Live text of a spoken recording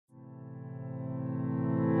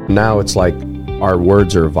Now it's like our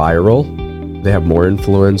words are viral. They have more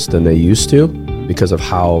influence than they used to because of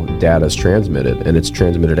how data is transmitted, and it's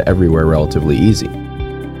transmitted everywhere relatively easy.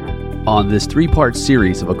 On this 3-part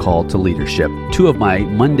series of A Call to Leadership, 2 of my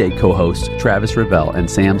Monday co-hosts, Travis Revelle and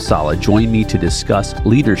Sam Salah, join me to discuss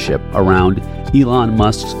leadership around Elon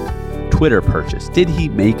Musk's Twitter purchase. Did he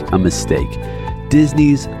make a mistake?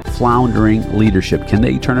 Disney's floundering leadership, can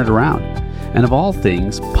they turn it around? And of all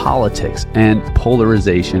things, politics and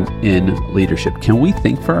polarization in leadership. Can we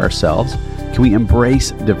think for ourselves? Can we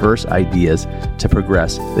embrace diverse ideas to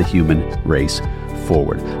progress the human race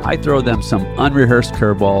forward? I throw them some unrehearsed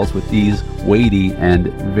curveballs with these weighty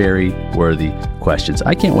and very worthy questions.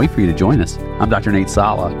 I can't wait for you to join us. I'm Dr. Nate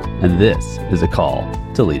Salah, and this is A Call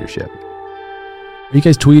to Leadership. Are you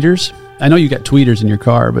guys tweeters? I know you got tweeters in your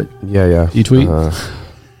car, but Yeah. do you tweet? I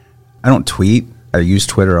don't tweet. I use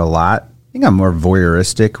Twitter a lot. I think I'm more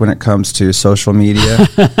voyeuristic when it comes to social media.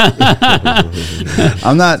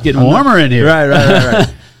 I'm not Getting warmer in here. Right.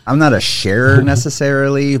 I'm not a sharer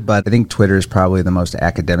necessarily, but I think Twitter is probably the most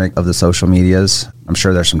academic of the social medias. I'm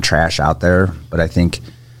sure there's some trash out there, but I think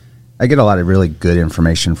I get a lot of really good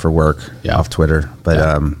information for work off Twitter, but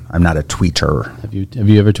I'm not a tweeter. Have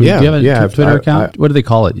you ever tweeted? Do you have a Twitter account? What do they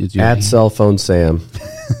call it? At Cell Phone Sam.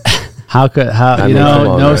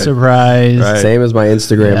 No surprise. Right. Same as my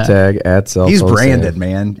Instagram tag, at Cell Phone He's branded, Sam.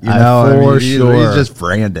 man. Sure. He's just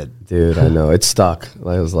branded. Dude, I know. It's stuck.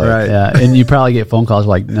 I was like, Yeah, and you probably get phone calls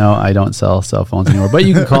like, no, I don't sell cell phones anymore. But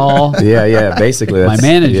you can call basically. my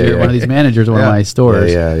manager, one of these managers at one of my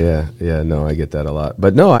stores. Yeah. No, I get that a lot.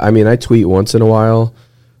 But no, I mean, I tweet once in a while.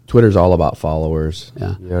 Twitter's all about followers.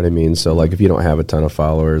 Yeah. You know what I mean? So, like, if you don't have a ton of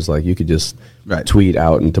followers, like, you could just tweet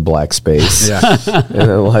out into black space. And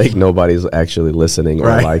then, like, nobody's actually listening or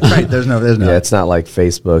like. Right. There's no. Yeah, it's not like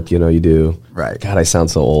Facebook, you do. Right. God, I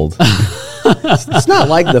sound so old. It's not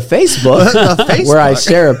like the Facebook, where I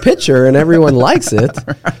share a picture and everyone likes it.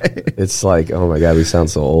 Right. It's like, oh my God, we sound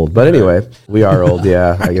so old. But anyway, we are old.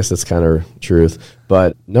 Yeah, I guess that's kind of truth.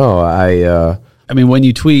 But no, I mean, when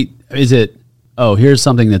you tweet, is it, oh, here's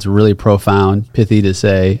something that's really profound, pithy to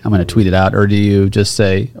say, I'm going to tweet it out? Or do you just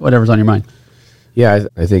say whatever's on your mind? Yeah,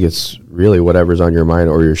 I think it's really whatever's on your mind,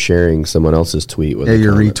 or you're sharing someone else's tweet with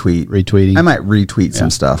you're retweeting. I might retweet some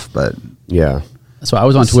stuff, but yeah. So I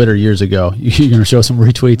was on Twitter years ago. You're going to show some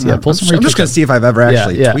retweets? Yeah, pull some retweets. I'm just going to see if I've ever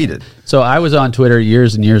actually tweeted. So I was on Twitter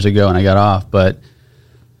years and years ago, and I got off. But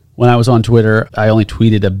when I was on Twitter, I only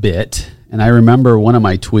tweeted a bit. And I remember one of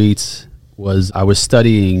my tweets was I was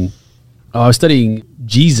studying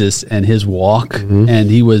Jesus and his walk, and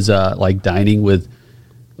he was like dining with,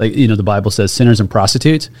 like, the Bible says sinners and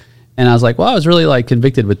prostitutes. And I was like, well, I was really like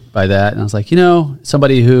convicted by that. And I was like,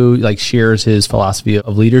 somebody who like shares his philosophy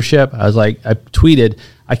of leadership. I was like, I tweeted,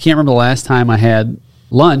 I can't remember the last time I had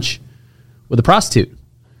lunch with a prostitute.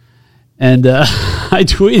 And I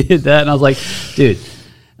tweeted that, and I was like, dude,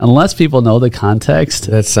 unless people know the context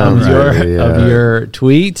of your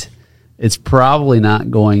tweet, it's probably not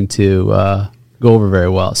going to go over very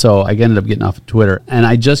well. So I ended up getting off of Twitter, and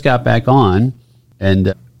I just got back on,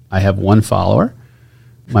 and I have one follower.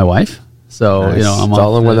 My wife. So, nice. I'm it's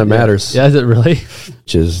all in one that matters. Yeah, is it really?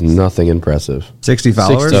 Which is nothing impressive. 60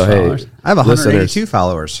 followers? So, hey, I have 182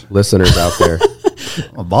 followers. Listeners out there,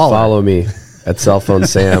 follow me at Cell Phone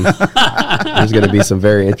Sam. There's going to be some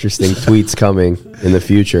very interesting tweets coming in the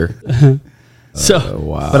future.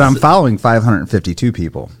 Wow. But I'm following 552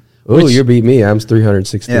 people. Oh, you beat me. I'm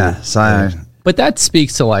 316. Yeah. So but that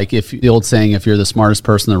speaks to, like, if the old saying, if you're the smartest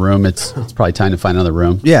person in the room, it's probably time to find another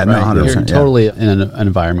room. Yeah, no, 100%. You're totally in an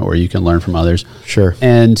environment where you can learn from others. Sure.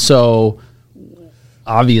 And so,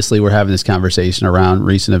 obviously, we're having this conversation around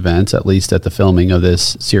recent events, at least at the filming of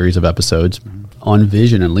this series of episodes on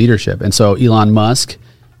vision and leadership. And so, Elon Musk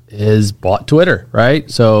has bought Twitter, right?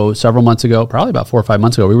 So, several months ago, probably about 4 or 5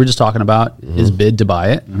 months ago, we were just talking about his bid to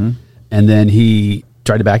buy it. And then he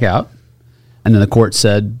tried to back out. And then the court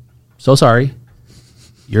said, so sorry,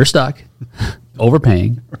 you're stuck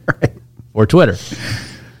overpaying for Twitter.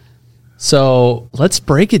 So let's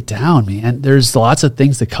break it down, man. There's lots of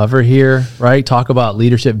things to cover here, right? Talk about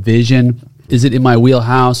leadership vision. Is it in my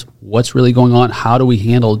wheelhouse? What's really going on? How do we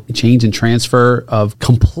handle change and transfer of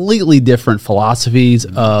completely different philosophies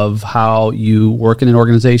of how you work in an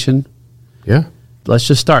organization? Yeah. Let's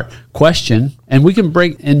just start. Question, and we can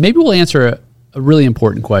break, and maybe we'll answer a really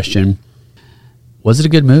important question. Was it a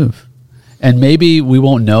good move? And maybe we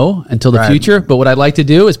won't know until the future, but what I'd like to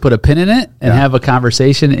do is put a pin in it and have a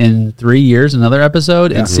conversation in 3 years, another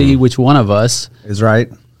episode, and see which one of us is right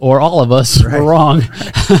or all of us were wrong.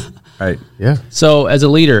 Right. Yeah. So as a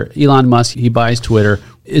leader, Elon Musk, he buys Twitter.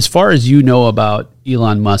 as far as you know about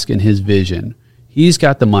Elon Musk and his vision, he's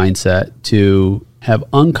got the mindset to have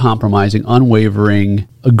uncompromising, unwavering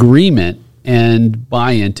agreement and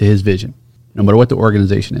buy-in to his vision, no matter what the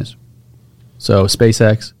organization is. So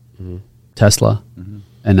SpaceX, Tesla,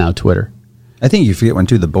 and now Twitter. I think you forget one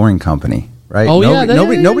too, the Boring Company, right? Oh,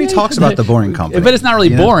 nobody talks about the Boring Company. But it's not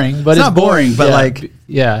really boring. But it's not boring, but like...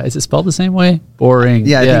 Yeah, is it spelled the same way? Boring.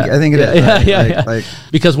 Yeah, I think it is. Right?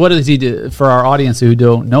 Because what does he do for our audience who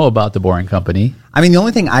don't know about the Boring Company? I mean, the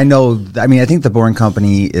only thing I know, I think the Boring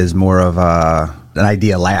Company is more of an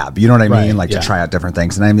idea lab. You know what I mean? Like to try out different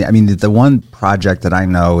things. And I mean, the one project that I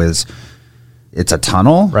know is it's a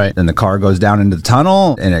tunnel, right? And the car goes down into the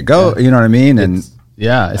tunnel and it goes, you know what I mean? And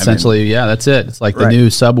essentially, that's it. It's like the new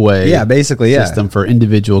subway system for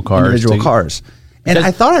individual cars. And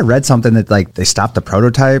I thought I read something that like they stopped the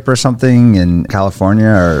prototype or something in California,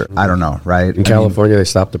 or I don't know, right? In California, they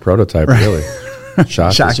stopped the prototype, really.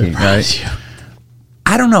 Shocking, right?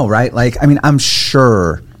 I don't know, right? Like, I mean, I'm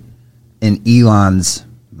sure in Elon's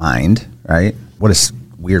mind, right? What a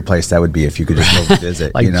weird place that would be if you could just go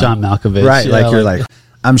visit. Like John Malkovich. Right, you're like,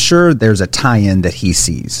 I'm sure there's a tie-in that he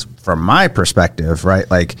sees. From my perspective, right?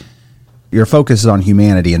 Like, your focus is on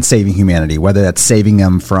humanity and saving humanity, whether that's saving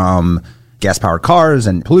them from gas-powered cars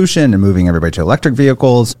and pollution and moving everybody to electric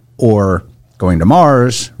vehicles or going to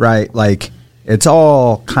Mars, right? Like, it's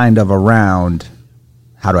all kind of around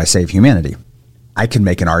how do I save humanity? I can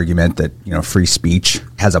make an argument that, free speech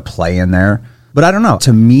has a play in there. But I don't know.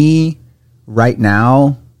 To me, right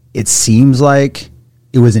now, it seems like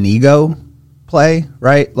it was an ego play,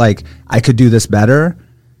 right? Like, I could do this better,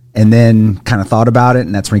 and then kind of thought about it,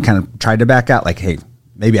 and that's when he kind of tried to back out, like, hey,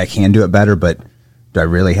 maybe I can do it better, but do I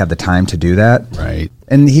really have the time to do that? Right.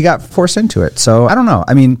 And he got forced into it. So I don't know.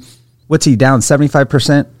 I mean, what's he down?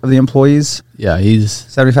 75% of the employees? Yeah, he's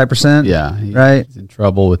 75%. Yeah, right. He's in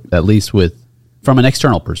trouble with, at least from an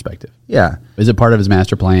external perspective. Yeah. Is it part of his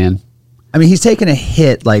master plan? I mean, he's taken a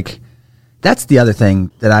hit. Like, that's the other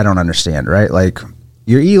thing that I don't understand, right? Like,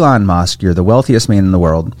 you're Elon Musk. You're the wealthiest man in the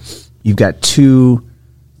world. You've got 2,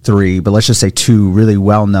 3, but let's just say 2 really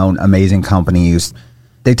well-known, amazing companies.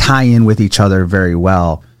 They tie in with each other very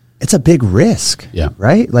well. It's a big risk,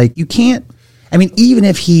 right? Like, you can't, I mean, even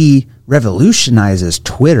if he revolutionizes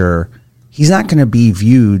Twitter, he's not going to be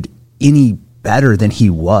viewed any better than he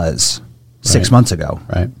was 6 months ago.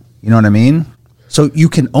 Right. You know what I mean? So you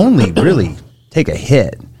can only really take a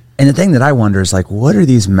hit. And the thing that I wonder is, like, what are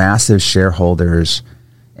these massive shareholders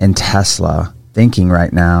in Tesla thinking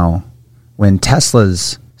right now when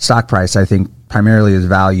Tesla's stock price, I think, primarily is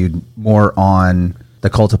valued more on the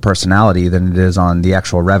cult of personality than it is on the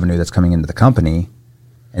actual revenue that's coming into the company.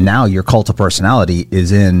 And now your cult of personality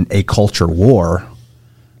is in a culture war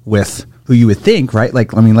with who you would think, right?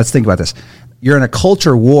 Like, I mean, let's think about this. You're in a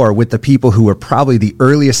culture war with the people who are probably the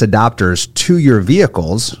earliest adopters to your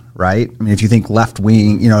vehicles, right? I mean, if you think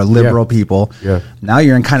left-wing, liberal people, now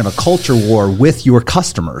you're in kind of a culture war with your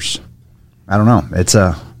customers. I don't know. It's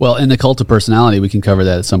well, in the cult of personality, we can cover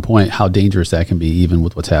that at some point, how dangerous that can be, even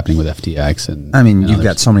with what's happening with FTX. And I mean, you've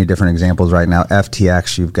got so many different examples right now.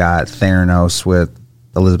 FTX, you've got Theranos with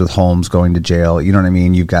Elizabeth Holmes going to jail. You know what I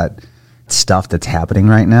mean? You've got stuff that's happening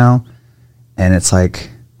right now. And it's like,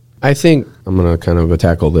 I think I'm going to kind of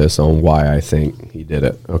tackle this on why I think he did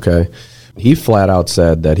it, okay? He flat out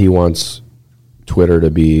said that he wants Twitter to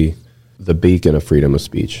be the beacon of freedom of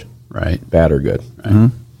speech. Right. Bad or good. Right.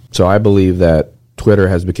 Mm-hmm. So I believe that Twitter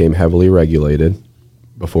has become heavily regulated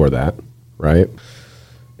before that, right?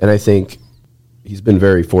 And I think he's been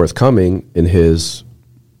very forthcoming in his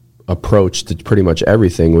approach to pretty much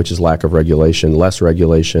everything, which is lack of regulation, less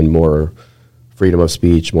regulation, more freedom of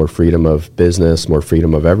speech, more freedom of business, more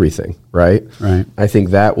freedom of everything, right? Right. I think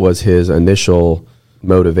that was his initial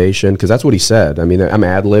motivation, because that's what he said. I mean, I'm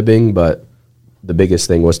ad-libbing, but the biggest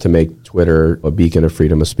thing was to make Twitter a beacon of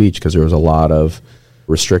freedom of speech, because there was a lot of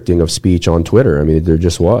restricting of speech on Twitter. I mean, there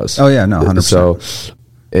just was. Oh, yeah, no, 100%. So,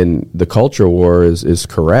 and the culture war is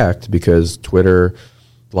correct, because Twitter,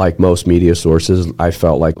 like most media sources, I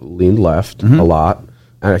felt like leaned left a lot.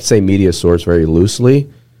 And I say media source very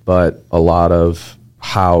loosely, but a lot of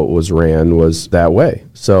how it was ran was that way.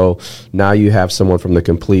 So now you have someone from the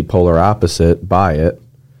complete polar opposite buy it,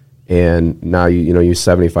 and now you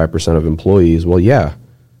 75% of employees. Well, yeah,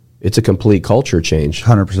 it's a complete culture change.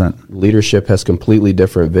 100%. Leadership has completely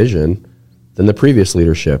different vision than the previous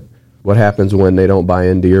leadership. What happens when they don't buy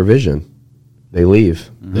into your vision? They leave.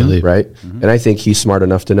 They leave. Right? And I think he's smart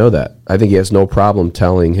enough to know that. I think he has no problem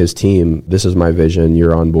telling his team, this is my vision,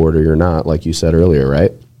 you're on board or you're not, like you said earlier,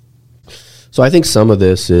 right? So I think some of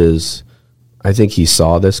this is, I think he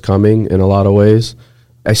saw this coming in a lot of ways.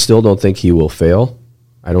 I still don't think he will fail.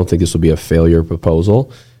 I don't think this will be a failure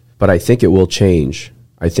proposal, but I think it will change.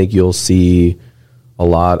 I think you'll see a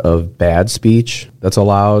lot of bad speech that's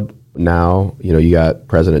allowed now. You know, you got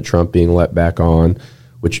President Trump being let back on,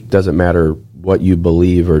 which doesn't matter what you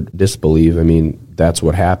believe or disbelieve. I mean, that's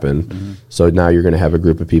what happened. Mm-hmm. So now you're going to have a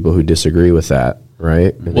group of people who disagree with that,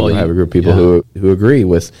 right? And then you'll have a group of people who agree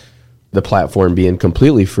with the platform being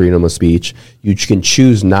completely freedom of speech. You can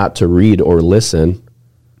choose not to read or listen.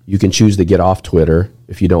 You can choose to get off Twitter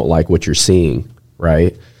if you don't like what you're seeing,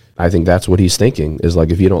 right? I think that's what he's thinking, is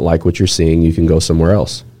like, if you don't like what you're seeing, you can go somewhere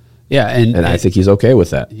else. Yeah, and I think he's okay with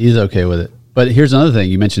that. He's okay with it. But here's another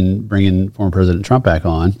thing. You mentioned bringing former President Trump back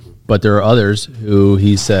on, but there are others who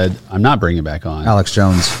he said, I'm not bringing back on. Alex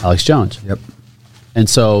Jones. Yep. And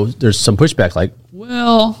so there's some pushback like,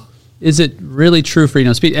 well, is it really true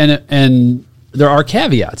freedom of speech? And there are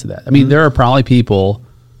caveats to that. I mean, there are probably people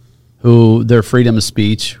who their freedom of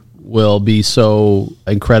speech will be so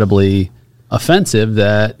incredibly offensive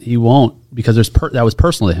that he won't, because that was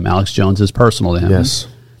personal to him. Alex Jones is personal to him. Yes.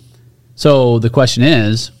 So the question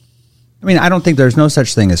is, I mean, I don't think there's no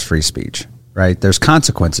such thing as free speech, right? There's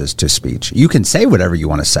consequences to speech. You can say whatever you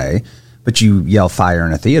want to say, but you yell fire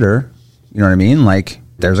in a theater, you know what I mean? Like,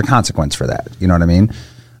 there's a consequence for that. You know what I mean?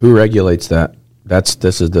 Who regulates that?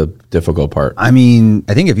 This is the difficult part. I mean,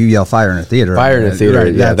 I think if you yell fire in a theater,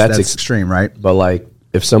 right, yeah, that's extreme, right? But like,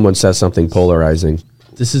 if someone says something polarizing,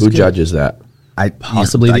 who judges that?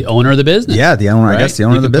 Possibly the owner of the business. Yeah, the owner. Right? I guess the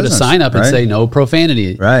owner of the business. You can put a sign up and say no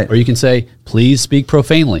profanity. Right. Or you can say, please speak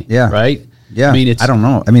profanely. Yeah. Right. Yeah. I mean, I don't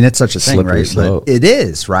know. I mean, it's such a thing, right? Slope. But it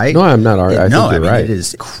is, right? No, I'm not. I think you're right. It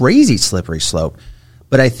is crazy slippery slope.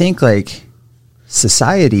 But I think like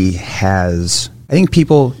society has. I think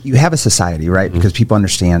you have a society, right? Mm-hmm. Because people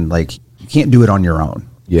understand, like, you can't do it on your own.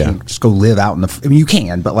 Yeah. You can't just go live out in I mean, you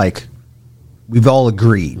can, but like, we've all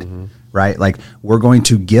agreed, right? Like, we're going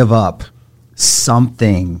to give up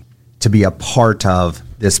something to be a part of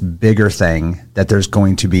this bigger thing that there's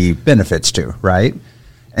going to be benefits to, right?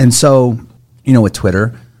 And so, you know, with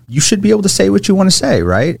Twitter, you should be able to say what you want to say,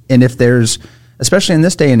 right? And if there's, especially in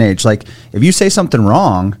this day and age, like, if you say something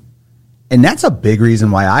wrong, and that's a big reason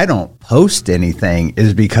why I don't post anything,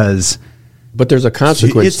 is because. But there's a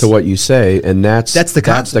consequence to what you say, and that's the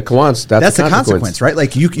consequence, right?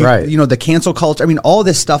 Like you know, the cancel culture. I mean, all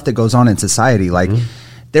this stuff that goes on in society. Like,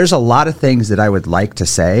 there's a lot of things that I would like to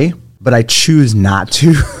say, but I choose not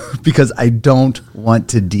to because I don't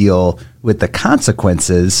want to deal with the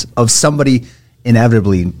consequences of somebody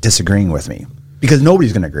inevitably disagreeing with me. Because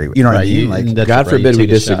nobody's going to agree with you. Know what I mean? Like, God forbid we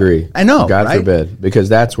disagree. I know. God forbid, because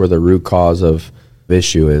that's where the root cause of the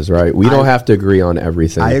issue is, right? We don't have to agree on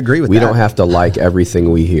everything. I agree with that. We don't have to like everything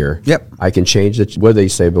we hear. Yep. I can change it. What did they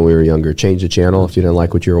say when we were younger? Change the channel if you didn't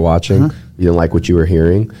like what you were watching. You didn't like what you were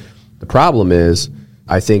hearing. The problem is,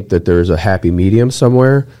 I think that there's a happy medium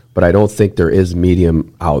somewhere, but I don't think there is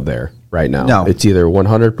medium out there right now. No. It's either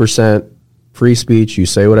 100% free speech, you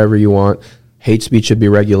say whatever you want. Hate speech should be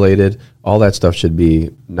regulated. All that stuff should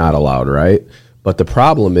be not allowed, right? But the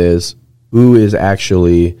problem is, who is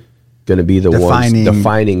actually going to be the ones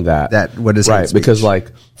defining that? What is right? Because,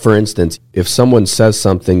 like, for instance, if someone says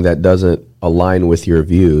something that doesn't align with your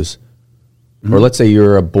views, or let's say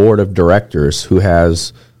you're a board of directors who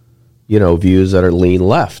has, you know, views that are lean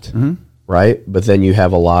left, right? But then you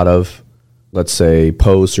have a lot of, let's say,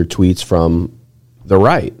 posts or tweets from the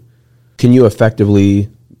right. Can you effectively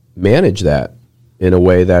manage that in a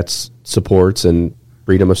way that supports and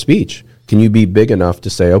freedom of speech? Can you be big enough to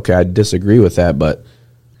say, okay, I disagree with that, but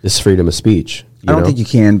this is freedom of speech? I don't think you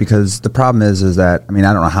can, because the problem is that, I mean,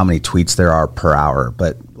 I don't know how many tweets there are per hour,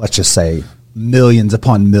 but let's just say millions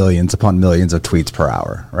upon millions upon millions of tweets per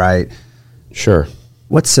hour, right? Sure.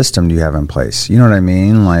 What system do you have in place? You know what I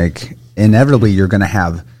mean? Like, inevitably, you're going to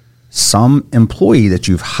have some employee that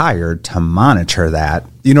you've hired to monitor that.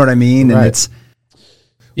 You know what I mean? Right. And it's.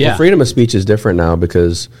 Yeah. Well, freedom of speech is different now,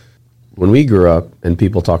 because when we grew up and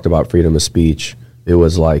people talked about freedom of speech, it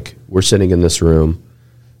was like, we're sitting in this room.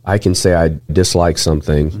 I can say I dislike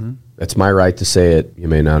something. It's my right to say it. You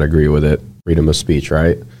may not agree with it. Freedom of speech,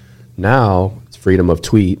 right? Now it's freedom of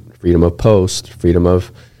tweet, freedom of post,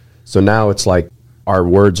 so now it's like our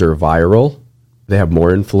words are viral. They have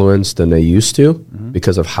more influence than they used to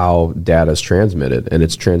because of how data is transmitted, and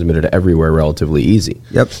it's transmitted everywhere relatively easy.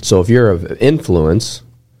 Yep. So if you're of influence,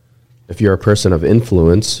 if you're a person of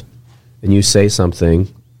influence and you say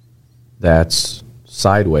something that's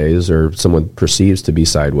sideways or someone perceives to be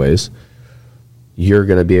sideways, you're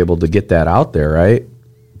going to be able to get that out there, right?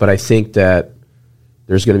 But I think that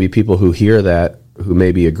there's going to be people who hear that, who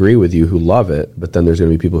maybe agree with you, who love it, but then there's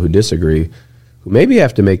going to be people who disagree, who maybe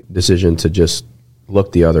have to make a decision to just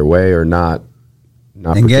look the other way or not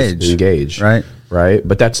engage. Right.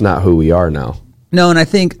 But that's not who we are now. No, and I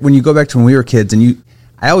think when you go back to when we were kids,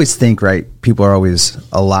 I always think, right, people are always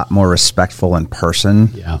a lot more respectful in person.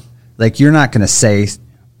 Yeah. Like, you're not going to say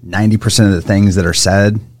 90% of the things that are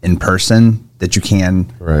said in person that you can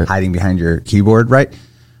hiding behind your keyboard, right?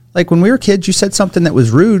 Like, when we were kids, you said something that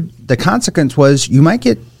was rude. The consequence was you might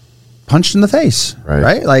get punched in the face,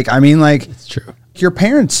 right? Like, I mean, like, it's true. Your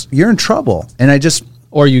parents, you're in trouble. And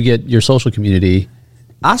or you get your social community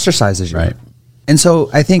ostracizes you. Right. And so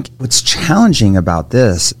I think what's challenging about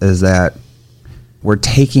this is that we're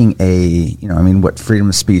taking what freedom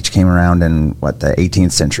of speech came around in the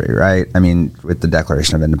 18th century, right? I mean, with the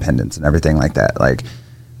Declaration of Independence and everything like that. Like,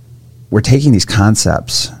 we're taking these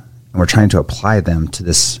concepts and we're trying to apply them to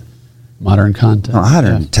this modern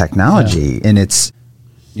technology. Yeah. And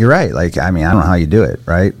you're right. Like, I mean, I don't know how you do it,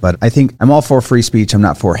 right? But I think I'm all for free speech. I'm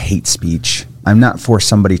not for hate speech. I'm not for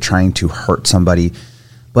somebody trying to hurt somebody.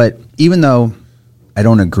 But even though I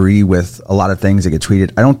don't agree with a lot of things that get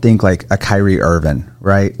tweeted, I don't think like a Kyrie Irving,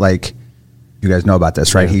 right? Like, you guys know about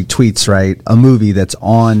this, right? Yeah. He tweets, right, a movie that's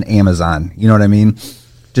on Amazon. You know what I mean?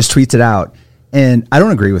 Just tweets it out. And I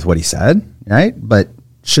don't agree with what he said, right? But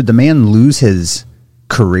should the man lose his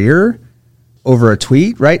career over a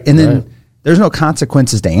tweet, right? And then there's no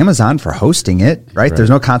consequences to Amazon for hosting it, right? There's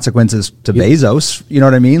no consequences to Bezos. You know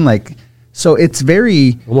what I mean? Like, so it's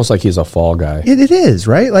very... almost like he's a fall guy. It is,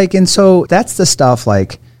 right? Like, and so that's the stuff,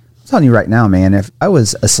 like, I'm telling you right now, man, if I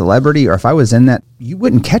was a celebrity or if I was in that, you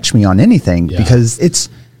wouldn't catch me on anything because it's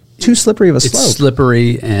too slippery of a slope. It's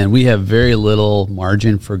slippery, and we have very little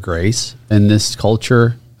margin for grace in this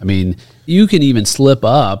culture. I mean, you can even slip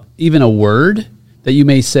up, even a word that you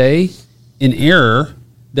may say in error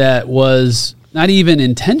that was not even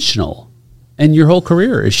intentional, and your whole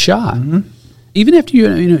career is shot. Mm-hmm. Even after you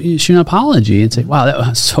issue an apology and say, wow,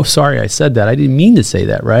 I'm so sorry I said that. I didn't mean to say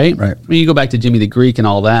that, right? Right. I mean, you go back to Jimmy the Greek and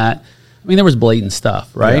all that. I mean, there was blatant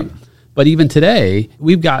stuff, right? Yeah. But even today,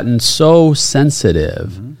 we've gotten so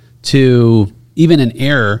sensitive to even an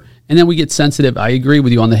error. And then we get sensitive. I agree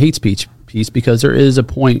with you on the hate speech piece because there is a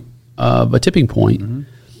point of a tipping point. Mm-hmm.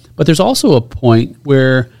 But there's also a point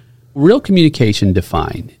where real communication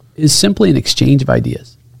defined is simply an exchange of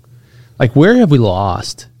ideas. Like, where have we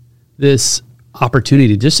lost this opportunity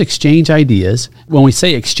to just exchange ideas? When we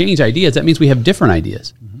say exchange ideas, that means we have different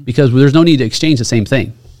ideas because there's no need to exchange the same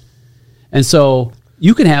thing. And so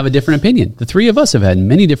you can have a different opinion. The three of us have had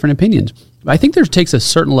many different opinions. I think there takes a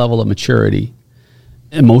certain level of maturity,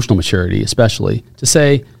 emotional maturity especially, to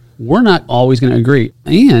say we're not always going to agree.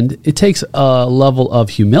 And it takes a level of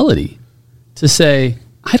humility to say,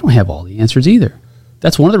 I don't have all the answers either.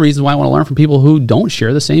 That's one of the reasons why I want to learn from people who don't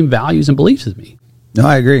share the same values and beliefs as me. No,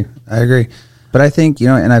 I agree. But I think,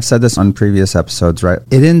 and I've said this on previous episodes, right?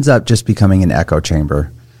 It ends up just becoming an echo chamber,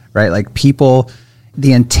 right? Like, people,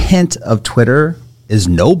 the intent of Twitter is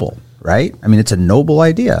noble, right? I mean, it's a noble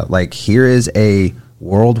idea. Like, here is a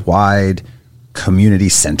worldwide community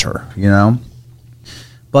center,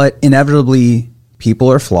 But inevitably, people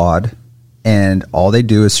are flawed, and all they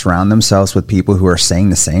do is surround themselves with people who are saying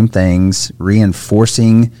the same things,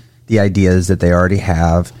 reinforcing the ideas that they already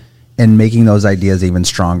have, and making those ideas even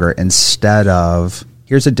stronger instead of,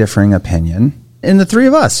 here's a differing opinion. And the three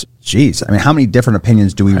of us, geez, I mean, how many different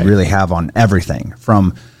opinions do we really have on everything,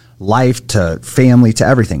 from life to family to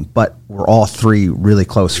everything? But we're all three really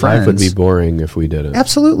close friends. Life would be boring if we didn't.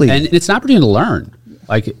 Absolutely. And it's an opportunity to learn.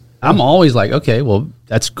 Like, I'm always like, okay, well,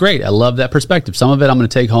 that's great. I love that perspective. Some of it I'm going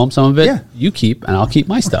to take home. Some of it you keep, and I'll keep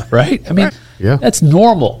my stuff, right? I mean, that's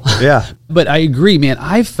normal. Yeah. But I agree, man.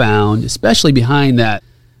 I've found, especially behind that,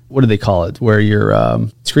 what do they call it? Where you're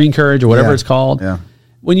screen courage or whatever it's called. Yeah.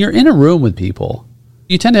 When you're in a room with people,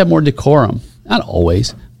 you tend to have more decorum. Not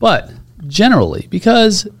always, but generally,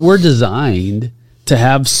 because we're designed to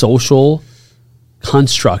have social,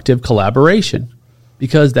 constructive collaboration,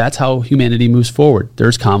 because that's how humanity moves forward.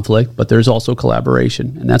 There's conflict, but there's also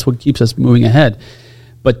collaboration, and that's what keeps us moving ahead.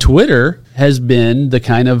 But Twitter has been the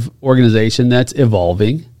kind of organization that's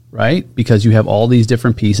evolving, right? Because you have all these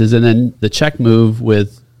different pieces, and then the check move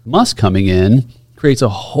with Musk coming in creates a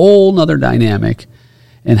whole nother dynamic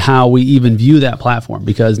in how we even view that platform,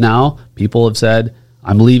 because now people have said,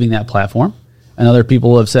 I'm leaving that platform, and other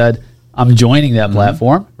people have said, I'm joining that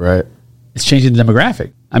platform. Right. It's changing the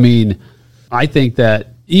demographic. I mean, I think that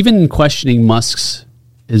even questioning Musk's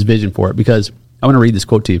his vision for it, because I want to read this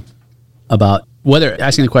quote to you about whether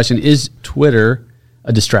asking the question, is Twitter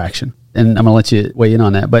a distraction? And I'm going to let you weigh in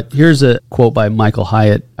on that. But here's a quote by Michael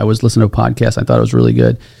Hyatt. I was listening to a podcast. I thought it was really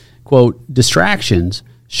good. Quote, distractions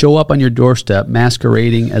show up on your doorstep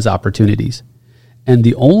masquerading as opportunities. And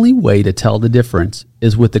the only way to tell the difference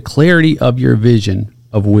is with the clarity of your vision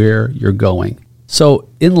of where you're going. So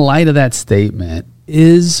in light of that statement,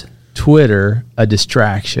 is Twitter a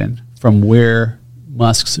distraction from where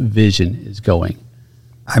Musk's vision is going?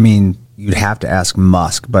 I mean, you'd have to ask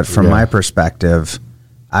Musk, but from my perspective,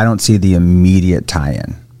 I don't see the immediate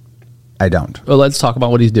tie-in. I don't. Well, let's talk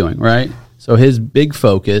about what he's doing, right? So his big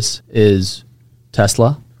focus is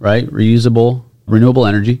Tesla, right? Reusable, renewable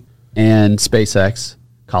energy, and SpaceX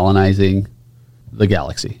colonizing the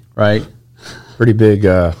galaxy, right? Pretty big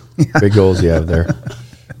goals you have there.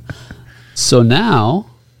 So now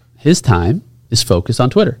his time is focused on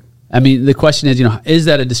Twitter. I mean, the question is, is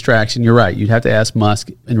that a distraction? You're right. You'd have to ask Musk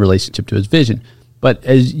in relationship to his vision. But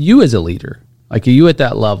as a leader, like, are you at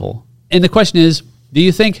that level? And the question is, do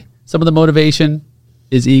you think some of the motivation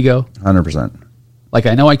is ego? 100%. Like,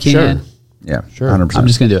 I know I can. Sure. Yeah, sure. 100%. I'm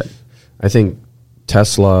just going to do it. I think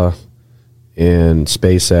Tesla and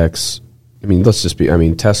SpaceX,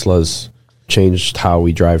 Tesla's changed how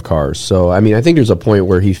we drive cars. So, I think there's a point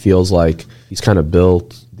where he feels like he's kind of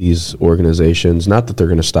built these organizations, not that they're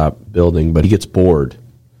going to stop building, but he gets bored.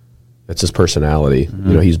 That's his personality.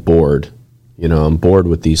 Mm-hmm. He's bored. I'm bored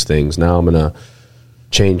with these things. Now I'm going to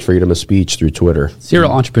change freedom of speech through Twitter.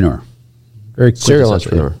 Serial entrepreneur. Very serial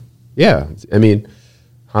entrepreneur. Yeah.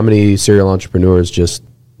 How many serial entrepreneurs just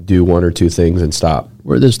do one or two things and stop?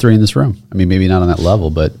 There's three in this room. Maybe not on that level,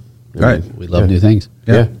 but we love new things.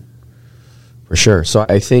 Yeah. For sure. So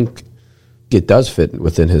I think it does fit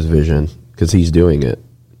within his vision because he's doing it.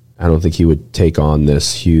 I don't think he would take on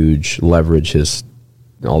this huge leverage,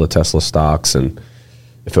 all the Tesla stocks, and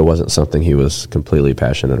if it wasn't something he was completely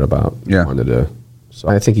passionate about, wanted to. So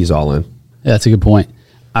I think he's all in. Yeah, that's a good point.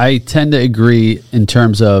 I tend to agree in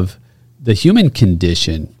terms of the human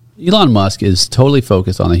condition. Elon Musk is totally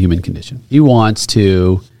focused on the human condition. He wants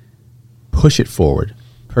to push it forward,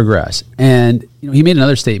 progress. And he made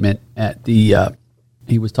another statement at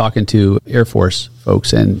he was talking to Air Force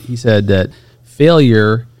folks, and he said that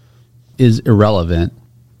failure is irrelevant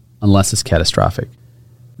unless it's catastrophic.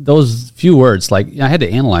 Those few words, I had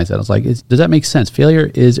to analyze that. I was like, does that make sense?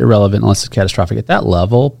 Failure is irrelevant unless it's catastrophic. At that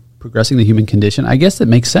level, progressing the human condition, I guess that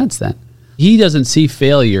makes sense then. He doesn't see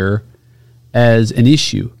failure as an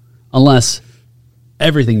issue unless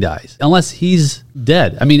everything dies, unless he's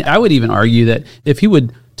dead. I would even argue that if he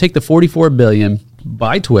would take the $44 billion,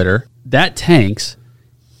 buy Twitter, that tanks.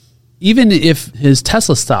 Even if his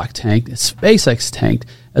Tesla stock tanked, his SpaceX tanked,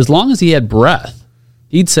 as long as he had breath,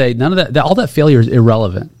 he'd say none of that, all that failure is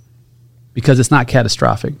irrelevant because it's not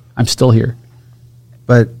catastrophic. I'm still here.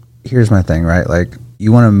 But here's my thing, right?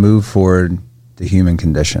 You want to move forward the human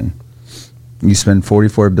condition. You spend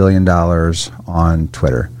 $44 billion on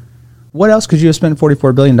Twitter. What else could you have spent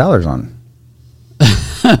 $44 billion on?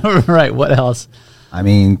 Right. What else?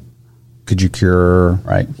 Could you cure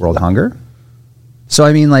world hunger? So,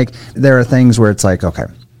 there are things where it's okay.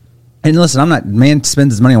 And listen, man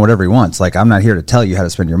spends his money on whatever he wants. I'm not here to tell you how to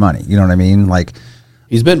spend your money. You know what I mean?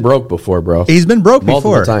 He's been broke before, bro. He's been broke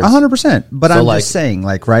multiple before. times. 100%. But I'm just saying,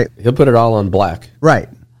 right? He'll put it all on black. Right.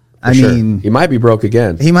 He might be broke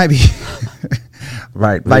again. He might be.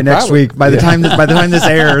 Right. By next week, by the time this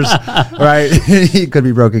airs, right, he could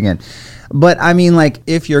be broke again. But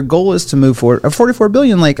if your goal is to move forward, $44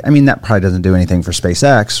 billion, that probably doesn't do anything for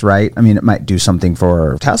SpaceX, right? It might do something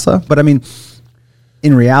for Tesla, but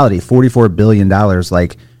in reality, $44 billion,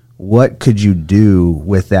 what could you do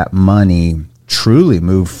with that money? Truly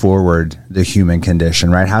move forward the human condition,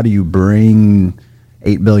 right? How do you bring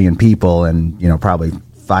 8 billion people and probably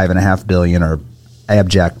 5.5 billion are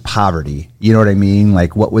abject poverty? You know what I mean?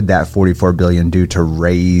 What would that $44 billion do to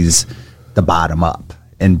raise the bottom up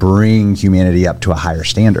and bring humanity up to a higher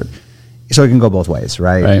standard? So it can go both ways,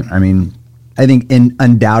 right? I think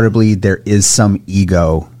undoubtedly there is some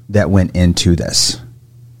ego that went into this.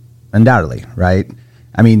 Undoubtedly, right?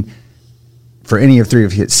 For any of three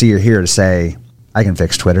of you here to say, I can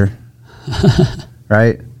fix Twitter,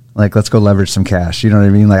 right? Let's go leverage some cash. You know what I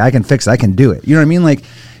mean? I can fix it. I can do it. You know what I mean?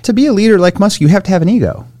 To be a leader like Musk, you have to have an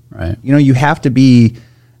ego. Right. You have to be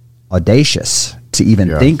audacious to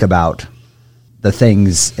even think about the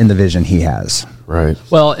things in the vision he has. Right.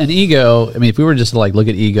 Well, an ego, if we were just to look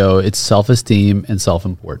at ego, it's self-esteem and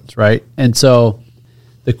self-importance, right? And so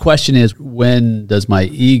the question is, when does my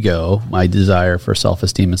ego, my desire for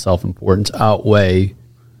self-esteem and self-importance outweigh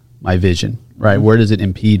my vision, right? Where does it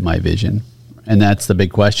impede my vision? And that's the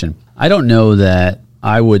big question. I don't know that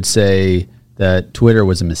I would say that Twitter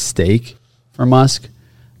was a mistake for Musk.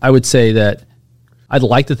 I would say that I'd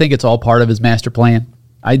like to think it's all part of his master plan.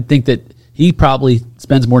 I think that he probably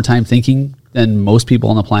spends more time thinking than most people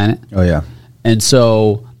on the planet. Oh, yeah. And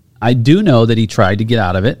so I do know that he tried to get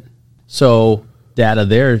out of it. So data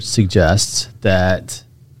there suggests that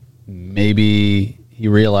maybe he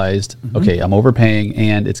realized, okay, I'm overpaying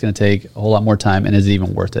and it's going to take a whole lot more time, and is it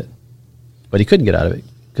even worth it? But he couldn't get out of it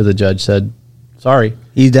because the judge said, sorry.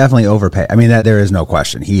 He definitely overpaid. I mean, there is no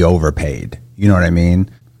question. He overpaid. You know what I mean?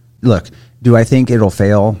 Look, do I think it'll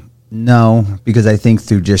fail? No, because I think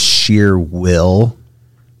through just sheer will,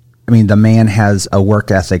 I mean, the man has a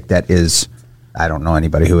work ethic that is, I don't know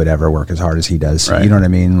anybody who would ever work as hard as he does. Right. You know what I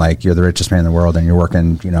mean? Like, you're the richest man in the world and you're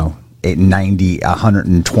working, 90,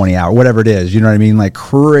 120 hours, whatever it is. You know what I mean? Like,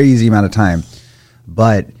 crazy amount of time.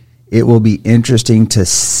 But it will be interesting to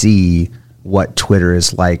see what Twitter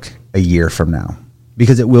is like a year from now,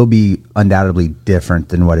 because it will be undoubtedly different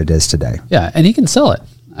than what it is today. Yeah, and he can sell it.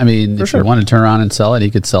 I mean, if you want to turn around and sell it, he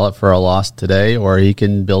could sell it for a loss today, or he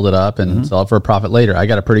can build it up and sell it for a profit later. I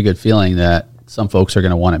got a pretty good feeling that some folks are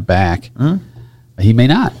going to want it back. He may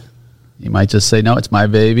not. He might just say, no, it's my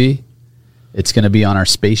baby. It's going to be on our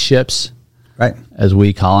spaceships, right, as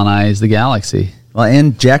we colonize the galaxy. Well,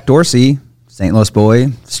 and Jack Dorsey, St. Louis boy,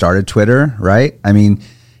 started Twitter, right? I mean,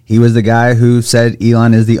 he was the guy who said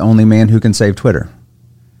Elon is the only man who can save Twitter.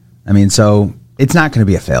 I mean, so it's not going to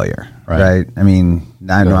be a failure, right? I mean,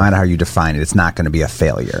 no matter how you define it, it's not going to be a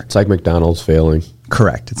failure. It's like McDonald's failing.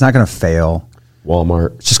 Correct. It's not going to fail.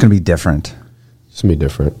 Walmart. It's just going to be different. It's going to be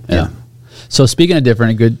different. Yeah. So speaking of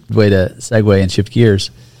different, a good way to segue and shift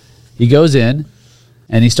gears, he goes in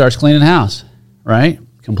and he starts cleaning house, right?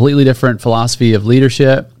 Completely different philosophy of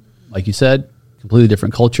leadership. Like you said, completely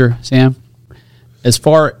different culture, Sam. As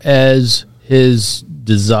far as his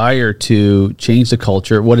desire to change the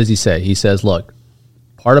culture, what does he say? He says, look,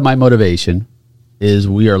 part of my motivation is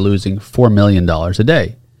we are losing $4 million a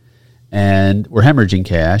day, and we're hemorrhaging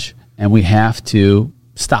cash, and we have to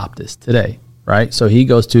stop this today, right? So he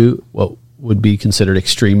goes to what would be considered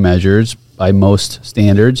extreme measures by most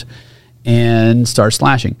standards and starts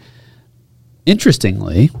slashing.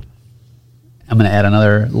 Interestingly, I'm going to add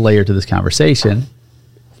another layer to this conversation.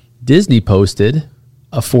 Disney posted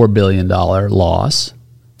a $4 billion loss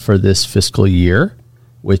for this fiscal year,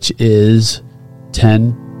 which is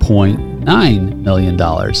 $10.9 million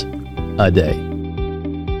a day.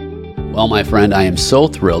 Well, my friend, I am so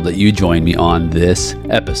thrilled that you joined me on this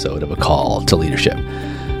episode of A Call to Leadership.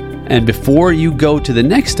 And before you go to the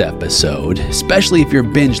next episode, especially if you're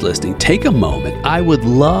binge listening, take a moment. I would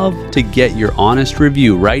love to get your honest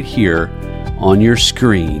review right here on your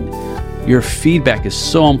screen. Your feedback is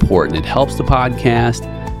so important. It helps the podcast,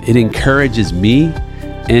 it encourages me,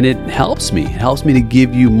 and it helps me. It helps me to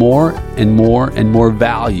give you more and more and more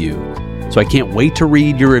value. So I can't wait to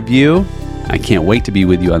read your review. I can't wait to be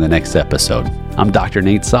with you on the next episode. I'm Dr.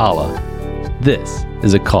 Nate Salah. This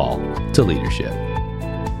is A Call to Leadership.